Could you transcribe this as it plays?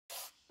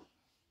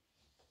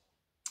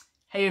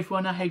Hey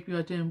everyone, I hope you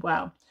are doing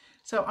well.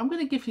 So I'm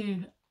going to give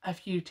you a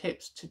few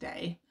tips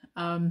today,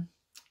 and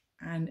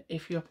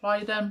if you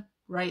apply them,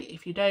 great.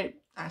 If you don't,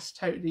 that's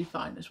totally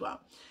fine as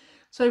well.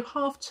 So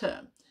half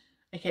term,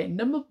 okay,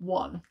 number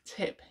one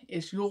tip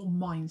is your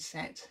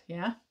mindset.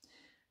 Yeah,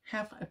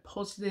 have a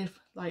positive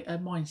a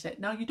mindset.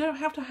 Now you don't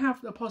have to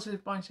have a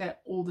positive mindset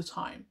all the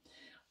time.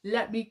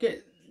 Let me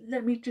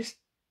just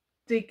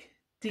dig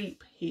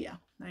deep here.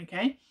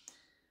 Okay,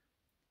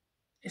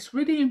 it's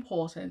really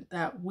important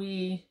that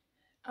we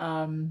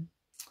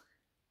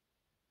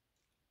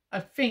I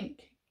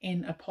think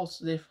in a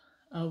positive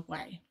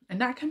way. And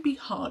that can be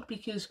hard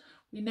because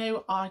we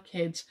know our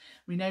kids,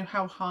 we know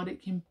how hard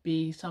it can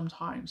be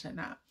sometimes and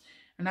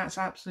that's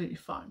absolutely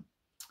fine.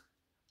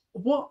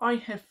 What I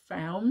have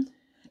found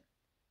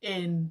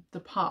in the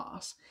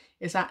past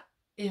is that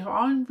if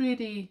I'm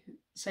really,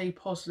 say,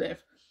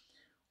 positive,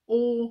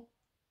 all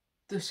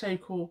the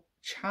so-called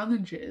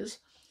challenges,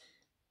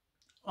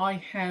 I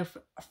have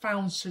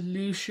found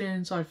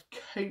solutions. I've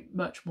coped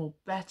much more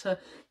better.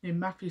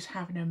 Matthew's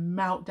having a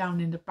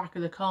meltdown in the back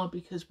of the car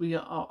because we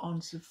are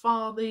on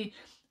safari,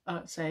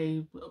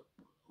 say,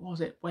 was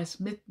it West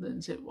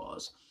Midlands it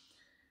was.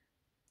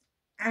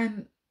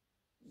 And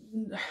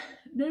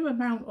no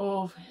amount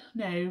of,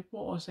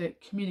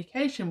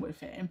 communication with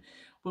him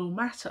will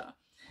matter.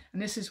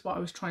 And this is what I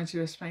was trying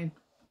to explain,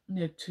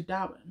 to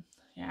Darren,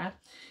 yeah,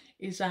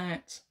 is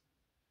that,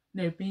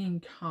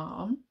 being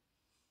calm,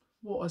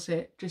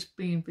 just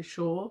being for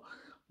sure,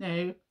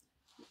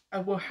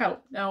 will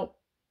help. Now,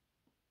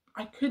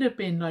 I could have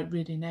been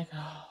really negative.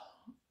 Oh,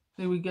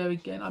 here we go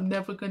again. I'm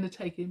never going to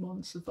take him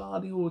on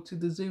safari or to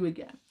the zoo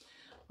again,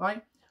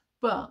 right?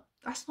 But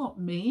that's not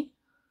me.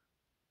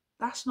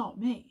 That's not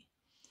me.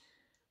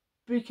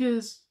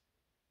 Because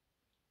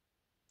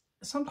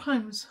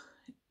sometimes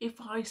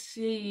if I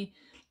see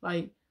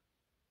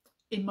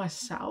in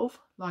myself,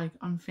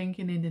 I'm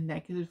thinking in a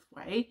negative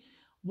way,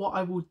 what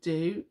I will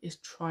do is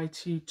try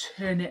to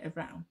turn it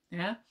around.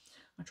 Yeah,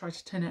 I try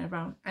to turn it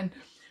around. And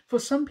for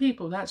some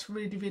people that's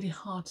really, really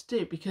hard to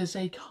do because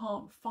they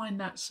can't find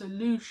that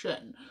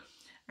solution,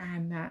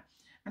 and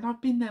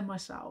I've been there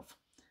myself.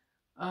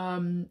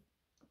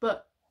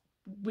 But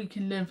we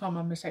can learn from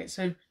our mistakes.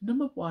 So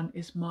number one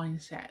is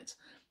mindset.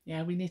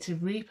 Yeah, we need to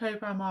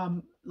reprogram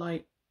our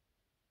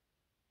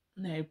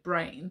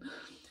brain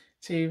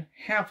to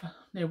have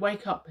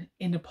wake up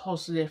in a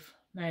positive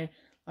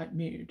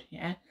mood.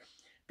 Yeah,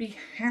 be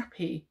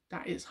happy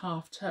that it's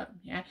half term.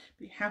 Yeah,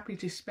 be happy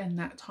to spend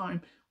that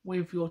time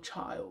with your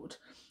child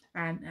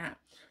and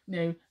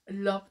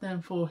love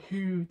them for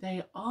who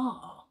they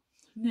are.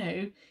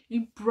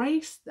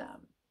 Embrace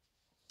them.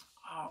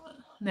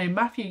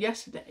 Matthew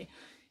yesterday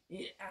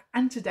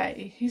and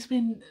today, he's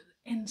been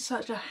in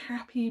such a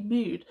happy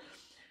mood.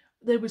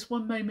 There was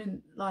one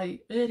moment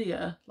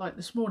earlier,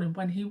 this morning,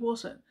 when he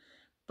wasn't,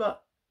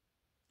 but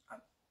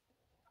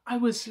I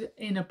was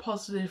in a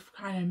positive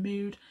kind of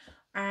mood,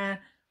 and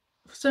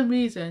for some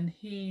reason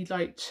he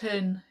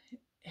turned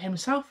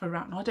himself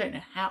around. I don't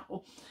know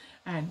how,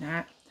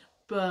 and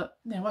but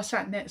I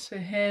sat next to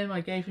him,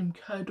 I gave him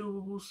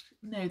cuddles,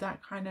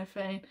 that kind of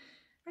thing,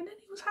 and then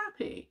he was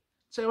happy.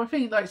 So I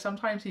think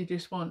sometimes he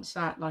just wants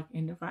that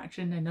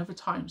interaction, and other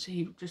times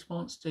he just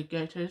wants to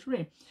go to his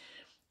room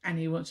and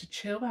he wants to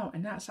chill out,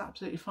 and that's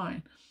absolutely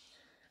fine.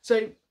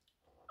 So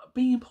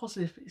being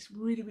positive is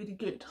really, really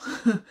good.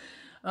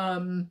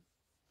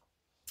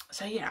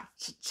 So yeah,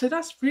 so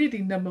that's really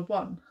number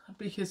one,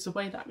 because the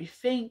way that we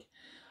think.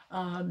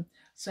 And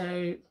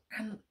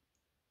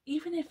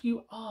even if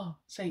you are,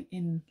 say,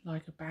 in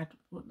a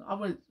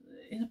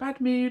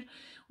bad mood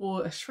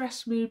or a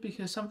stressed mood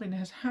because something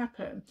has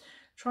happened,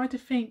 try to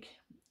think,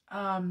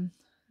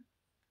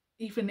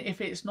 even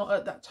if it's not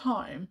at that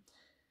time,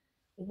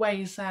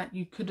 ways that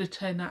you could have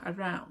turned that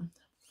around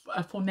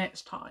for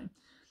next time.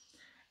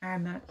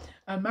 And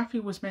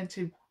Matthew was meant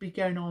to be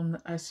going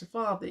on a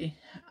safari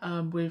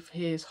with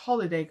his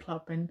holiday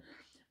club, and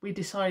we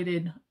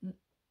decided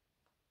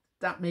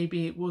that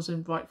maybe it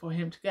wasn't right for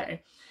him to go.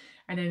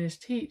 And then his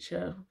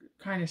teacher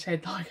kind of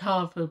said,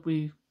 after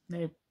we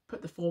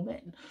put the form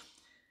in,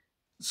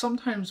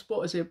 sometimes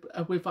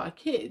with our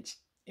kids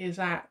is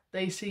that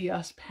they see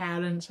us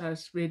parents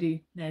as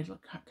really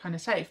kind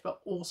of safe, but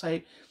also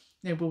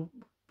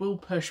we'll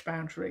push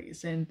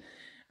boundaries,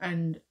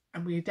 and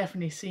we've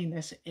definitely seen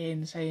this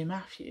in, say,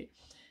 Matthew.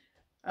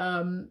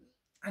 And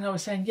I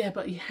was saying, yeah,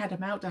 but he had a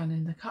meltdown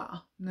in the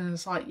car. And then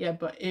it's yeah,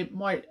 but it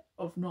might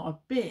have not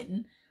have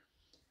been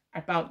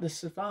about the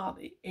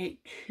safari. It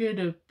could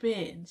have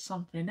been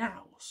something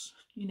else,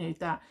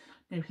 that,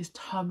 his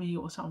tummy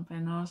or something.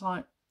 And I was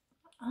like,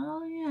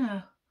 oh,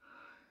 yeah.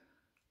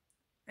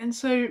 And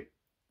so,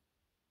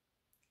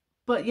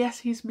 but yes,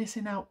 he's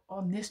missing out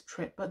on this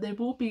trip, but there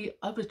will be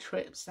other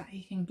trips that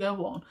he can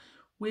go on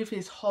with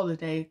his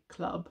holiday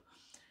club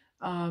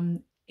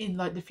in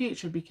the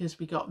future, because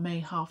we got May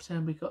half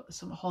term, we got the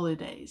summer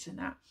holidays and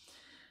that.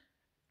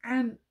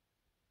 And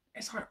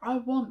it's I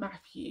want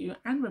Matthew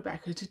and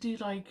Rebecca to do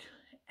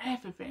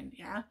everything.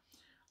 Yeah,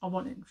 I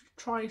want him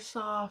to try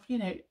stuff, you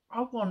know,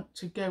 I want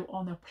to go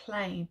on a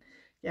plane,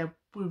 yeah,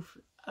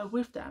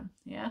 with them,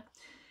 yeah.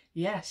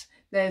 Yes,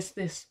 there's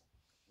this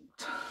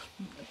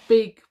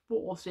big,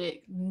 what was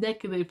it,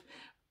 negative,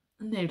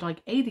 you know,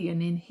 like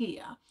alien in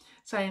here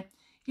saying,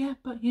 yeah,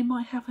 but you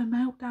might have a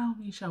meltdown,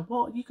 Misha.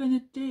 What are you going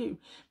to do?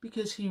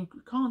 Because you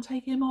can't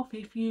take him off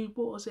if you,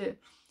 what was it,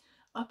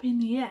 up in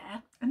the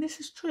air. And this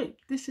is true.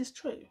 This is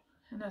true.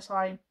 And it's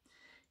like,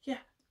 yeah.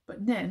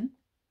 But then,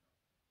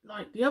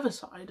 like, the other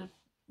side of,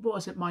 what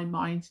was it, my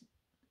mind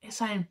is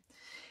saying,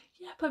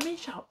 yeah, but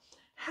Misha,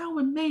 how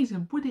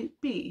amazing would it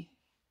be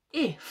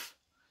if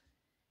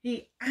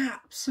he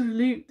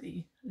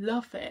absolutely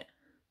loved it?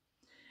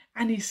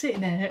 And he's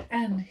sitting there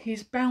and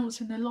he's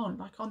bouncing along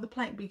like on the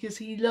plane because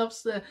he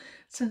loves the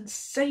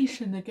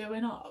sensation of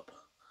going up.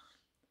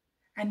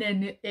 And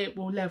then it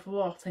will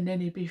level off and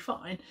then he'll be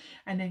fine.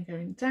 And then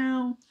going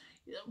down,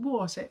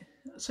 what was it?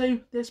 So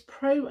there's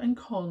pro and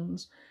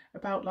cons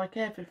about like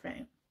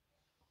everything.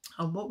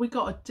 And what we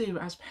got to do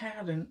as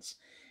parents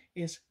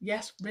is,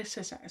 yes, risk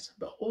assess,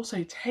 but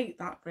also take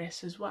that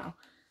risk as well.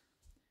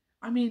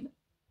 I mean,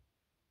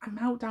 a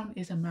meltdown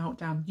is a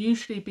meltdown,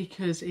 usually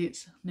because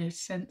it's, you know,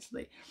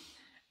 sensory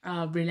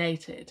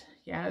related,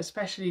 yeah,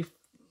 especially if,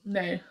 you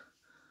know,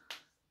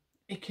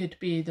 it could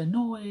be the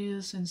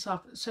noise and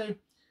stuff. So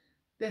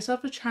there's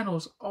other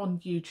channels on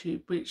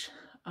YouTube which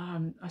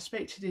I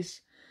spoke to this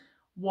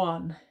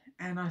one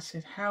and I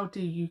said, how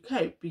do you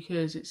cope?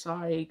 Because it's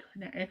like,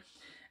 you know,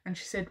 and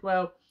she said,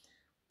 well,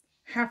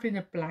 having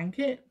a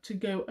blanket to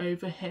go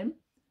over him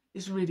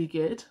is really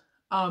good.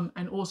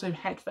 And also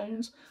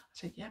headphones. I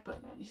said, yeah,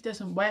 but he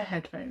doesn't wear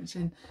headphones.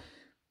 And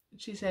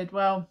she said,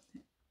 well,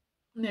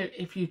 you know,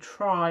 if you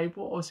try,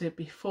 what was it,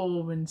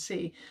 before and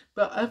see.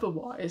 But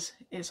otherwise,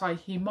 it's like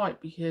he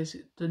might, because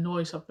the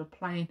noise of the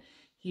plane,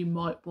 he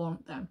might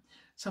want them.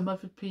 Some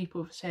other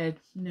people have said,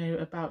 you know,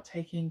 about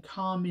taking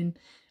calming,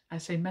 I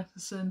say,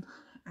 medicine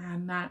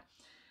and that.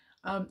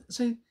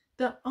 So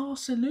there are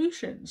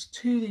solutions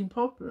to the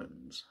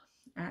problems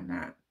and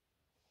that.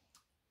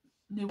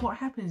 You know, what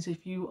happens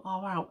if you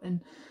are out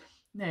and,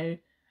 you know,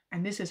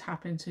 and this has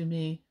happened to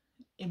me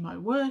in my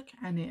work,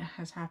 and it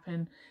has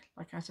happened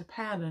like as a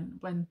parent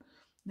when,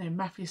 you know,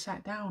 Matthew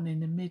sat down in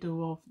the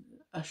middle of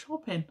a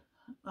shopping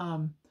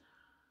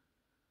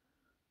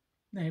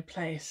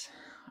place.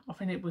 I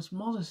think it was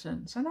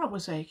Morrison's, and that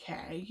was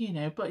okay, you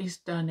know, but he's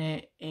done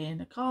it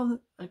in a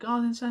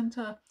garden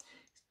centre,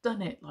 he's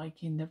done it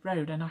like in the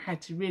road, and I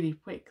had to really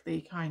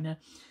quickly kind of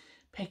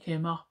pick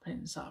him up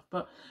and stuff.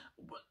 But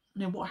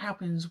you know, what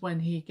happens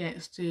when he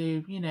gets to,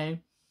 you know,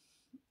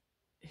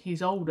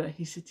 he's older,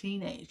 he's a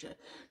teenager,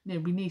 you know,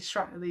 we need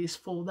strategies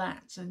for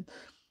that. And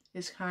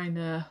it's kind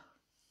of,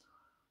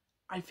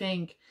 I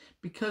think,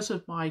 because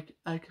of my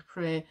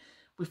career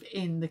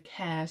within the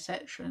care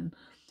section,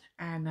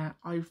 and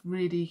I've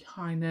really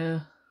kind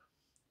of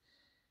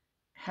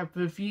have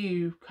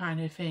review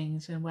kind of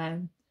things and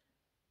went,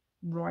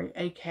 right,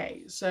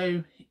 okay,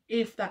 so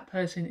if that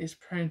person is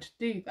prone to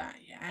do that,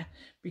 yeah,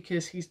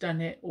 because he's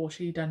done it or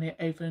she done it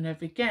over and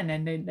over again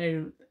and they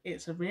know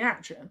it's a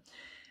reaction,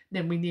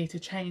 then we need to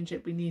change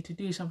it, we need to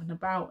do something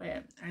about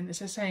it. And it's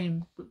the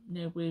same, you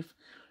know, with,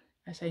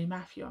 I say,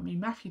 Matthew. I mean,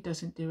 Matthew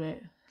doesn't do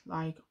it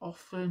like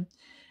often,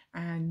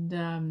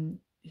 and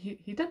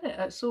he done it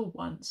at school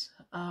once,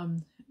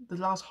 the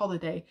last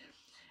holiday,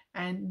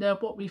 and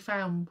what we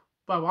found,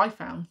 well, I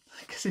found,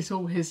 because it's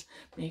always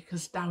me,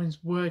 because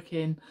Darren's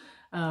working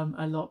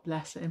a lot,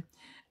 bless him,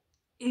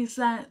 is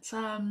that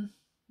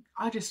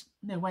I just,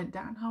 you know, went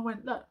down. I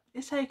went, look,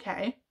 it's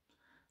okay.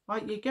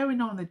 Like, you're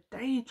going on a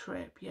day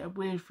trip, yeah,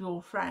 with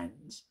your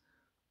friends.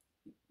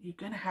 You're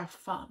gonna have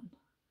fun.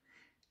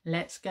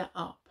 Let's get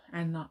up.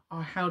 And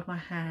I held my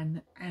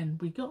hand,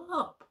 and we got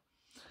up.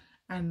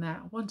 And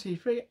 1, 2,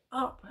 3,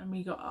 up, and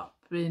we got up.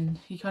 And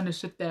he kind of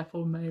stood there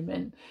for a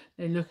moment.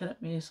 They're looking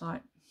at me, it's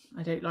like,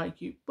 I don't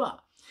like you. But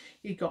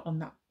he got on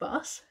that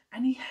bus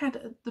and he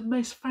had the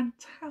most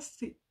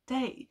fantastic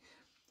day.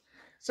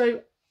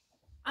 So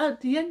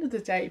at the end of the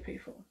day,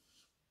 people,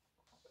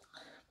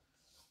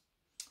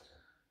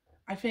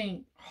 I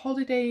think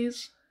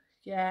holidays,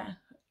 yeah,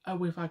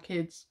 with our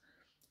kids,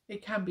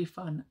 it can be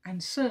fun.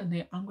 And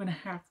certainly I'm going to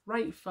have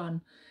great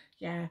fun,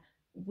 yeah,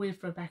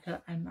 with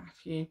Rebecca and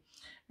Matthew.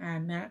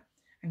 And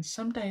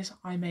some days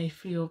I may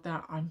feel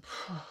that I'm,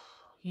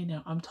 you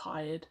know, I'm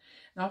tired.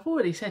 And I've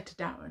already said to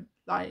Darren,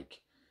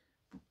 like,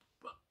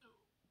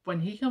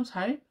 when he comes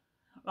home,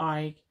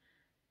 like,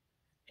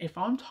 if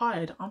I'm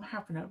tired, I'm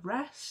having a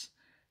rest.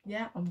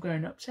 Yeah, I'm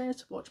going upstairs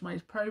to watch my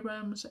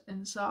programs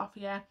and stuff,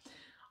 yeah.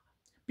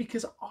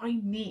 Because I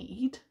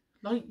need,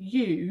 like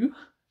you,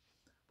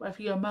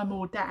 whether you're mum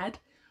or dad,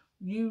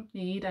 you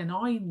need and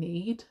I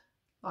need,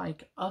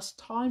 like, us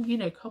time, you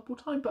know, couple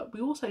time, but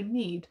we also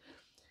need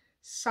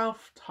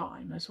self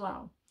time as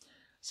well.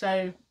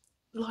 So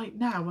like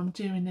now I'm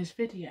doing this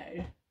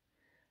video,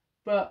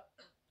 but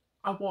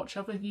I watch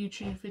other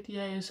YouTube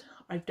videos,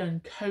 I've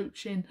done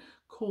coaching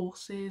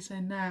courses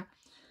and that,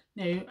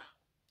 you know,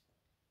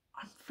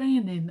 I'm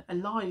feeling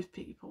alive,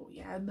 people.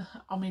 Yeah, and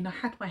I mean, I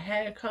had my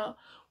hair cut,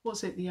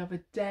 was it the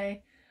other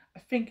day? I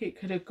think it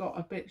could have got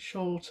a bit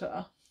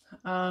shorter,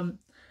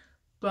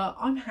 but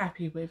I'm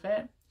happy with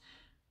it.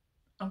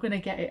 I'm gonna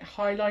get it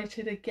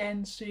highlighted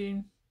again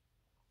soon.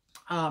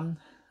 I'm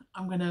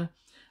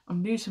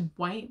losing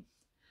weight.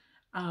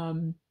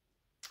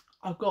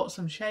 I've got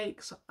some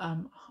shakes.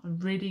 I'm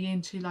really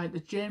into like the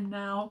gym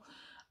now.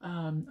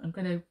 I'm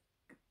gonna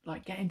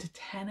like get into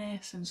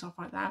tennis and stuff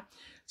like that.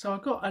 So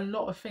I've got a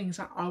lot of things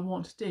that I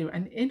want to do.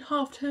 And in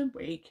half term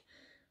week,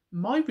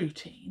 my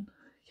routine,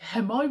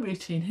 my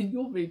routine and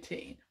your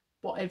routine,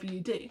 whatever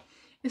you do,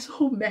 it's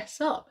all messed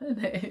up,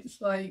 isn't it?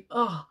 It's like,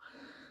 oh,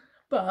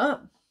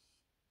 but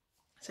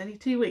it's only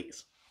 2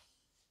 weeks.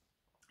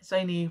 It's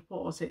only,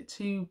 what was it,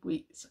 2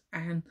 weeks,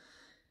 and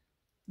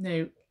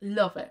no,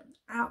 love it.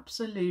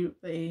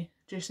 Absolutely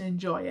just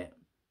enjoy it,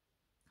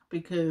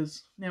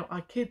 because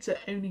our kids are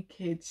only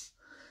kids,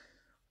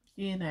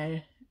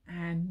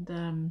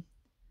 and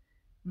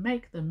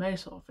make the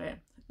most of it.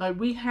 Like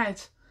we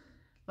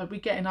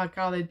getting our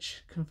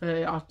garage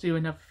converted. I'll do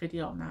another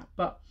video on that,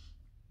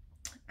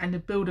 and the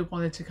builder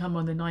wanted to come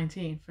on the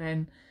 19th,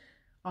 and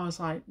I was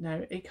like,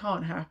 no, it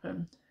can't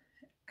happen.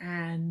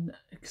 And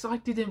because I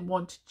didn't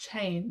want to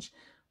change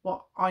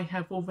what I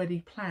have already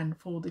planned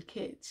for the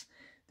kids.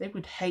 They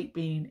would hate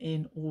being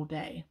in all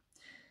day.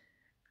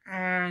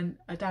 And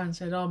Dan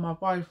said, oh, my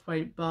wife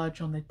won't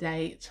budge on the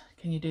date,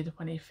 can you do the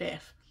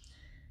 25th?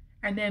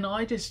 And then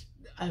I just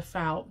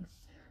felt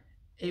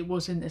it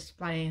wasn't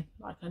displaying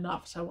like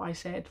enough, so I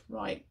said,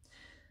 right,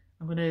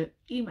 I'm going to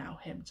email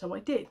him. So I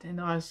did, and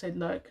I said,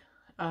 look,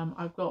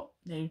 I've got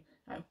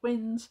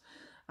twins,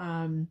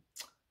 and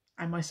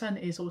my son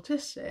is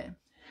autistic,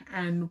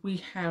 and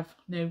we have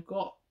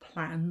got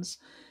plans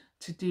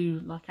to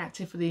do like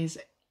activities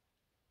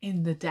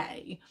in the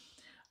day.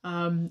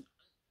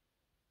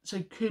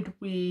 So could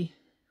we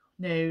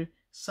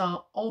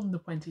start on the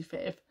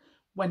 25th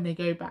when they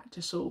go back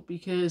to school,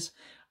 because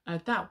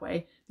that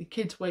way the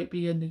kids won't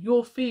be under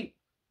your feet,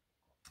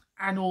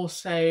 and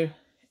also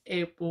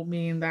it will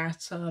mean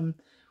that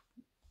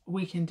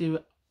we can do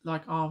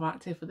like our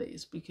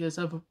activities, because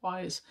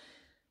otherwise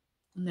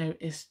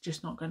it's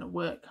just not going to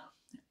work.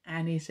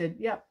 And he said,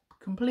 yep,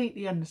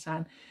 completely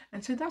understand.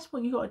 And so that's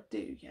what you got to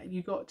do. Yeah,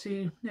 you got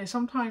to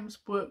sometimes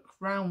work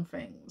around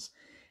things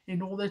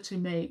in order to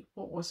make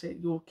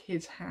your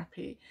kids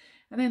happy,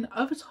 and then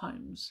other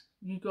times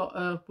you got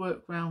to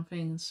work around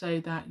things so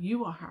that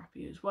you are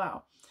happy as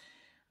well.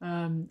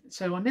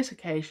 So on this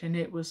occasion,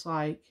 it was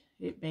like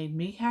it made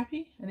me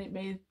happy, and it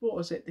made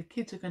the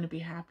kids are going to be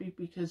happy,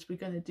 because we're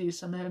going to do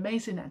some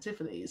amazing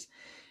activities,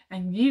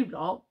 and you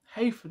lot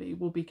hopefully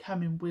will be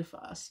coming with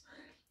us.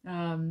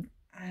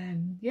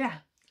 And yeah,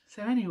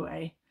 so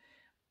anyway,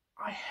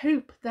 I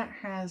hope that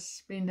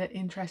has been an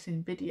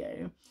interesting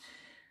video.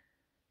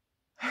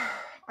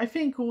 I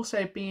think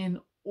also being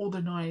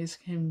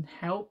organised can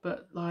help,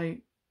 but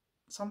like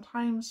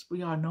sometimes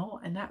we are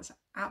not, and that's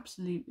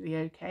absolutely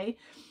okay.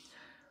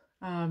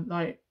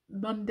 Like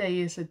Monday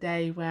is a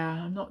day where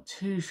I'm not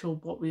too sure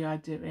what we are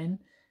doing.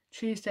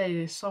 Tuesday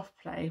is soft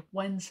play.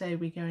 Wednesday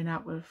we're going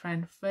out with a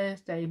friend.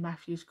 Thursday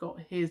Matthew's got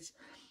his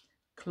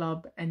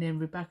club, and then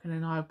Rebecca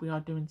and I, we are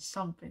doing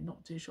something,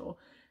 not too sure.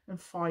 And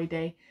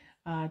Friday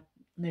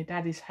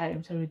Daddy's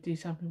home, so we'll do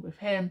something with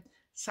him.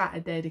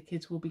 Saturday the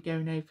kids will be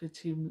going over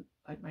to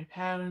like my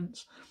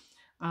parents,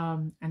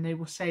 and they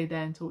will stay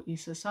there until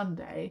Easter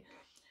Sunday,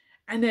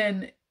 and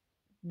then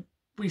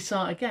we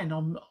start again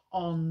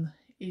on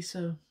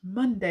Easter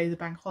Monday, the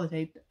bank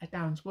holiday.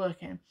 Darren's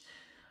working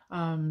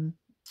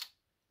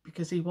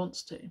because he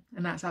wants to,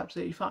 and that's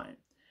absolutely fine.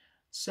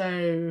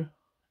 So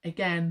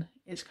again,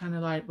 it's kind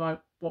of like, right,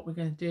 what we're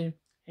going to do.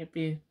 It'd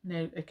be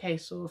a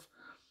case of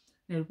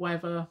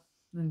weather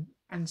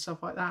and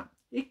stuff like that.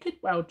 It could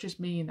well just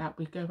mean that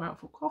we go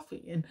out for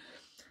coffee, and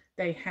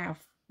they have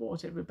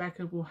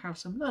Rebecca will have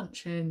some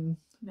lunch and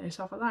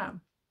stuff like that.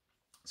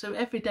 So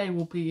every day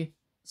will be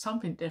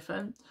something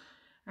different,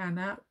 and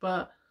that,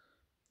 but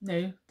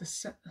the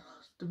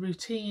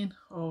routine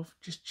of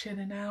just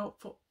chilling out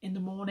in the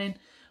morning,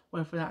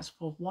 whether that's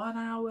for 1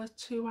 hour,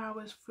 2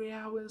 hours, 3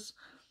 hours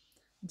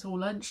until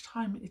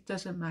lunchtime, it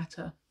doesn't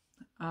matter.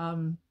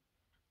 And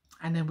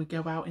then we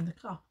go out in the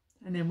car,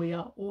 and then we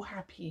are all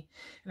happy,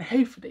 and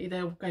hopefully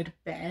they'll go to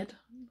bed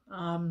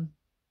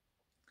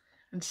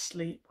and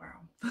sleep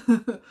well.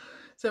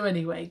 So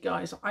anyway,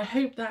 guys, I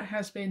hope that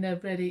has been a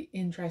really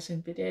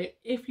interesting video.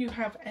 If you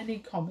have any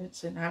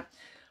comments in that,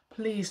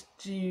 please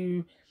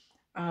do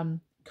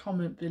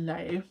comment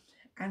below,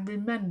 and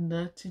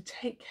remember to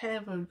take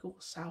care of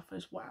yourself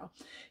as well.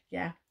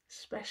 Yeah,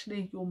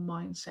 especially your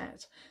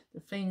mindset,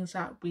 the things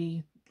that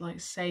we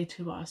say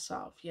to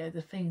ourselves,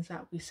 the things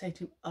that we say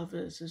to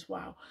others as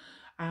well,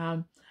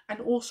 and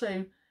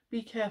also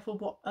be careful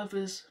what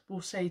others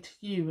will say to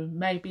you, and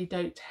maybe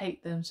don't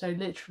take them so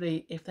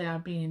literally if they are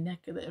being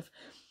negative.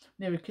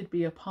 It could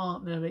be a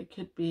partner, it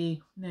could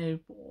be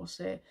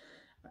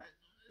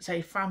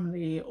say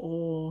family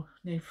or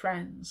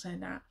friends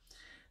and that.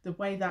 the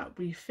way that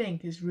we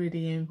think is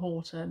really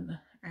important.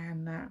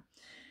 And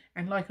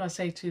like I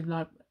say to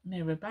like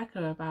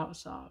Rebecca about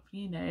stuff,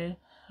 you know,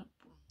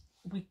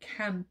 we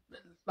can,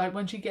 like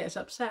when she gets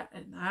upset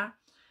and that,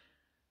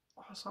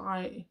 I was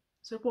like,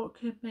 so what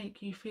could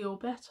make you feel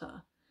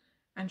better?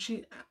 And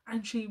she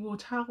will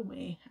tell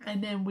me,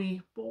 and then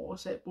we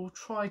pause it, we'll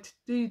try to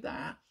do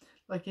that,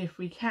 like if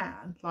we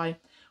can, like,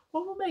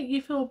 what will make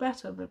you feel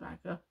better,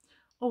 Rebecca?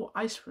 Oh,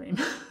 ice cream.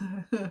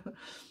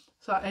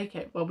 So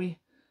okay, well,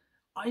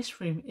 ice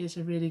cream is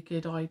a really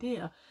good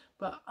idea,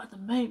 but at the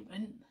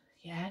moment,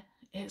 yeah,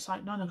 it's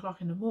like 9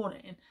 o'clock in the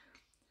morning.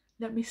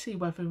 Let me see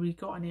whether we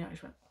got any ice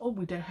cream. Oh,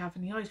 we don't have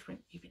any ice cream,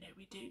 even though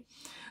we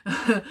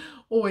do.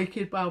 Or it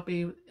could well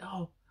be,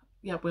 oh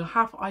yeah, we'll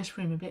have ice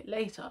cream a bit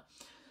later.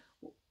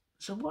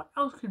 So what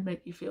else could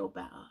make you feel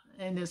better?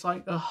 And it's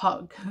like a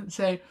hug.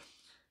 So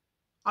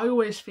I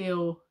always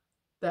feel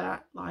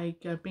that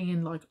like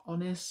being like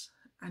honest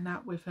and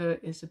that with her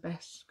is the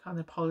best kind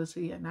of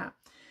policy, and that,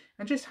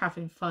 and just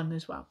having fun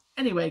as well.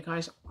 Anyway,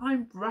 guys,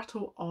 I'm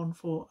rattled on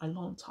for a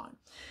long time.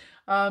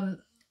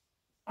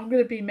 I'm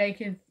going to be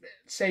making,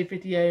 say,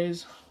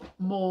 videos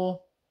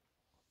more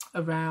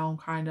around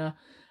kind of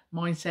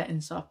mindset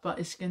and stuff, but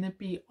it's going to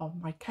be on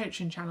my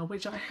coaching channel,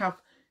 which I have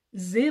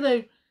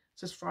 0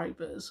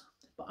 subscribers,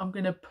 but I'm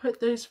going to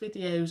put those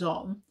videos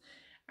on,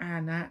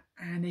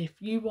 and if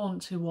you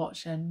want to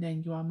watch them,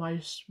 then you are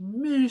most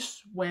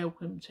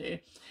welcome to.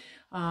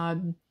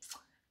 And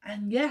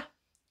yeah,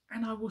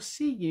 and I will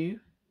see you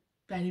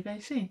very,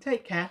 very soon.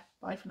 Take care.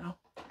 Bye for now.